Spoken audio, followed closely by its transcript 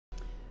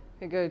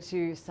We go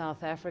to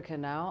South Africa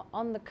now.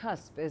 On the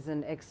Cusp is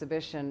an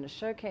exhibition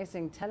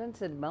showcasing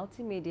talented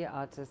multimedia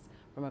artists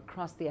from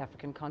across the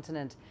African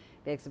continent.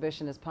 The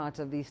exhibition is part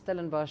of the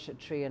Stellenbosch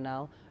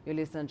Triennale.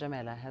 Yolisa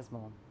Njamela has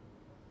more.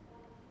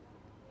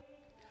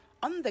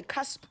 On the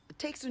Cusp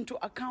takes into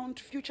account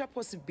future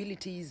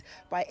possibilities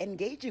by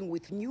engaging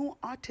with new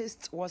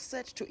artists who are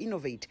set to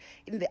innovate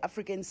in the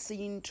African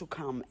scene to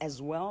come,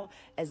 as well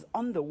as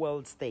on the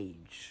world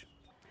stage.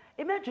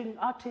 Emerging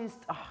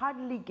artists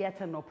hardly get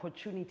an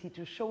opportunity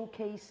to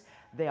showcase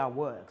their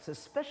works,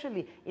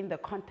 especially in the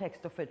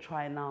context of a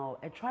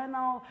triennale. A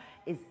triennale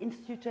is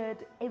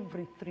instituted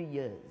every 3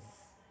 years.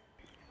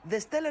 The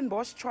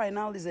Stellenbosch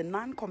Triennale is a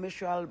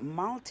non-commercial,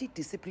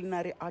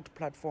 multidisciplinary art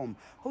platform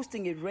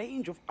hosting a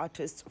range of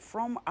artists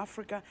from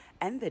Africa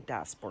and the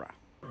diaspora.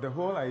 The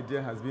whole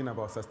idea has been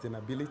about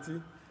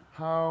sustainability,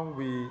 how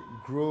we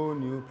grow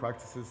new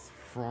practices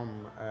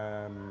from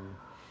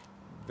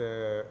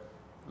the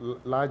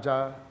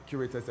larger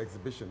curators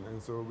exhibition.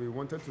 And so we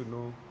wanted to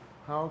know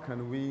how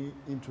can we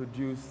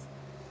introduce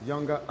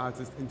younger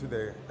artists into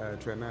the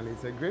Triennale.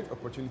 It's a great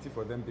opportunity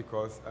for them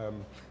because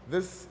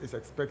this is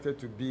expected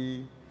to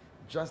be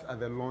just at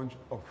the launch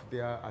of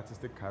their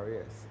artistic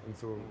careers. And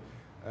so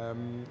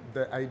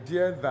the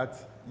idea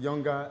that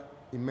younger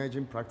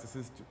emerging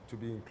practices to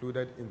be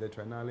included in the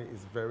Triennale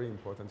is very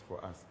important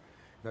for us.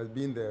 It has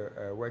been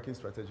the working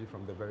strategy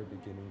from the very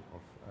beginning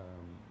of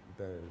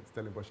the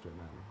Stellenbosch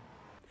Triennale.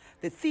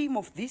 The theme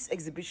of this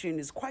exhibition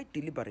is quite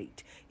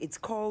deliberate. It's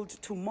called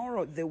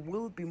Tomorrow There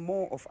Will Be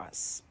More of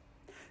Us.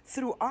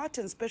 Through art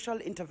and special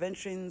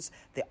interventions,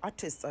 the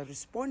artists are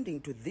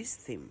responding to this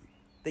theme.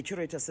 The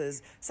curator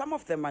says some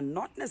of them are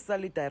not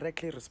necessarily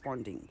directly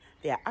responding.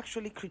 They are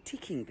actually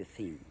critiquing the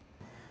theme.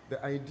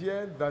 The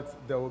idea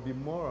that there will be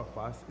more of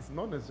us is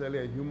not necessarily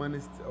a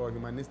humanist or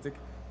humanistic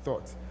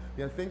thought.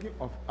 We are thinking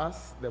of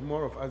us, the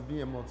more of us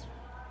being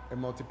a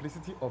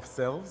multiplicity of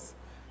selves,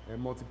 a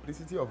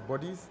multiplicity of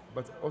bodies,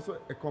 but also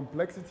a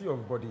complexity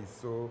of bodies.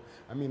 So,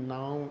 I mean,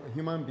 now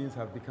human beings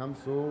have become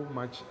so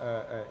much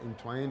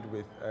entwined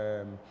with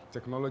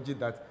technology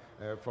that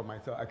for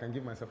myself, I can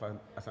give myself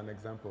as an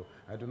example.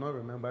 I do not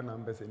remember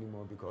numbers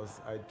anymore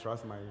because I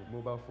trust my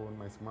mobile phone,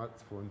 my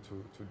smartphone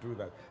to do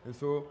that. And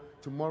so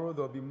tomorrow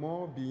there will be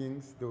more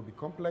beings, there will be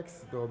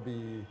complex, there will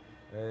be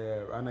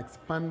an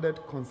expanded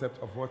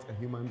concept of what a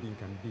human being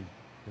can be.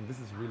 And this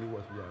is really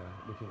what we are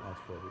looking out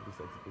for with this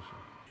exhibition.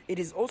 It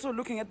is also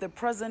looking at the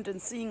present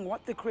and seeing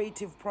what the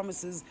creative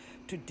promises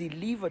to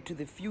deliver to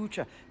the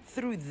future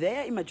through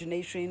their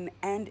imagination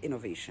and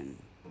innovation.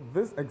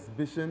 This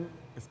exhibition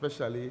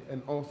especially,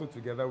 and also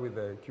together with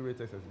the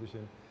curators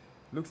exhibition,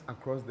 looks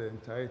across the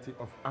entirety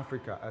of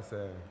Africa as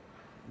a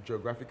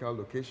geographical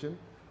location.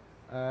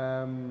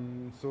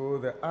 So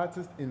the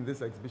artists in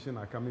this exhibition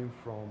are coming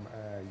from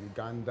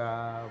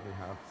Uganda, we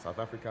have South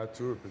Africa,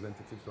 2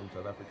 representatives from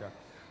South Africa,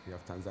 we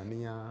have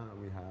Tanzania,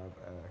 we have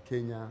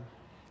Kenya,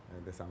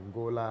 there's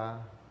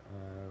Angola,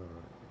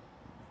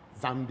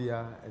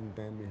 Zambia, and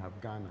then we have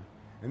Ghana,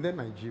 and then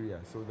Nigeria.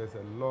 So there's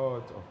a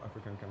lot of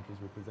African countries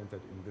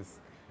represented in this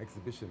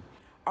exhibition.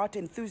 Art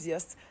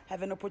enthusiasts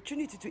have an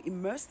opportunity to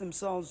immerse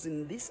themselves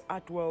in this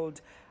art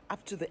world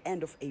up to the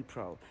end of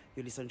April.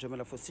 Yolisa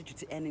Njamela for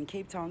CGTN in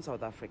Cape Town,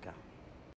 South Africa.